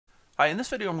Hi, in this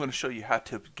video I'm going to show you how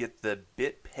to get the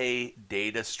BitPay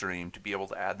data stream to be able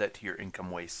to add that to your income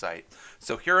waste site.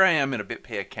 So here I am in a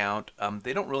BitPay account.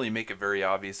 They don't really make it very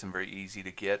obvious and very easy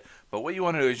to get, but what you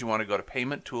want to do is you want to go to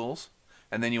Payment Tools,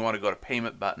 and then you want to go to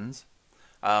Payment Buttons.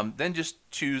 Then just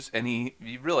choose any,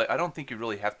 I don't think you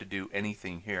really have to do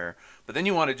anything here, but then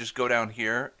you want to just go down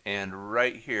here, and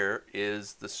right here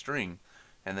is the string,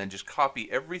 and then just copy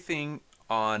everything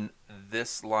on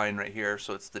this line right here.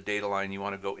 So it's the data line. You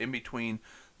want to go in between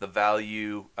the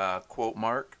value quote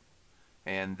mark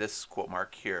and this quote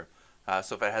mark here.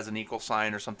 So if it has an equal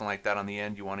sign or something like that on the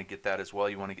end, you want to get that as well.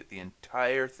 You want to get the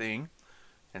entire thing,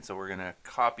 and so we're going to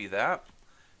copy that,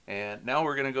 and now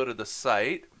we're going to go to the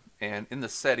site, and in the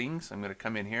settings I'm going to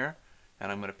come in here and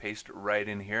I'm going to paste it right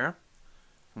in here.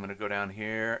 I'm going to go down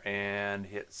here and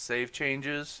hit save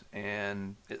changes,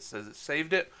 and it says it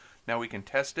saved it. Now we can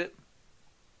test it,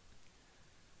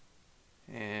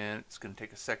 and it's going to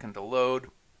take a second to load.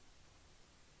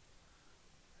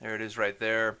 There it is right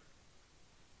there,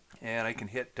 and I can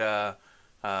hit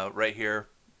right here,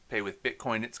 pay with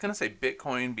Bitcoin. It's going to say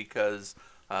Bitcoin because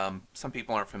some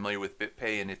people aren't familiar with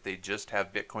BitPay, and if they just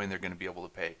have Bitcoin they're going to be able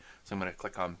to pay. So I'm going to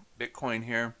click on Bitcoin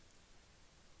here,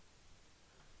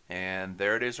 and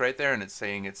there it is right there, and it's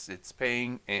saying it's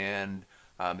paying, and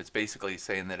it's basically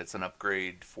saying that it's an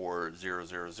upgrade for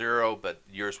 000, but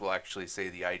yours will actually say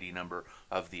the ID number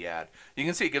of the ad. You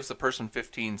can see it gives the person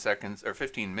 15 seconds or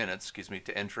 15 minutes, excuse me,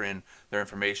 to enter in their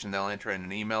information. They'll enter in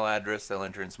an email address, they'll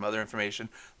enter in some other information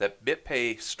that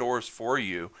BitPay stores for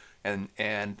you, and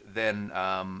then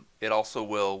it also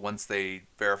will, once they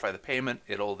verify the payment,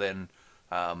 it'll then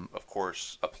of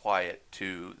course apply it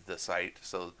to the site,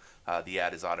 so the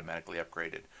ad is automatically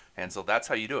upgraded. And so that's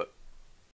how you do it.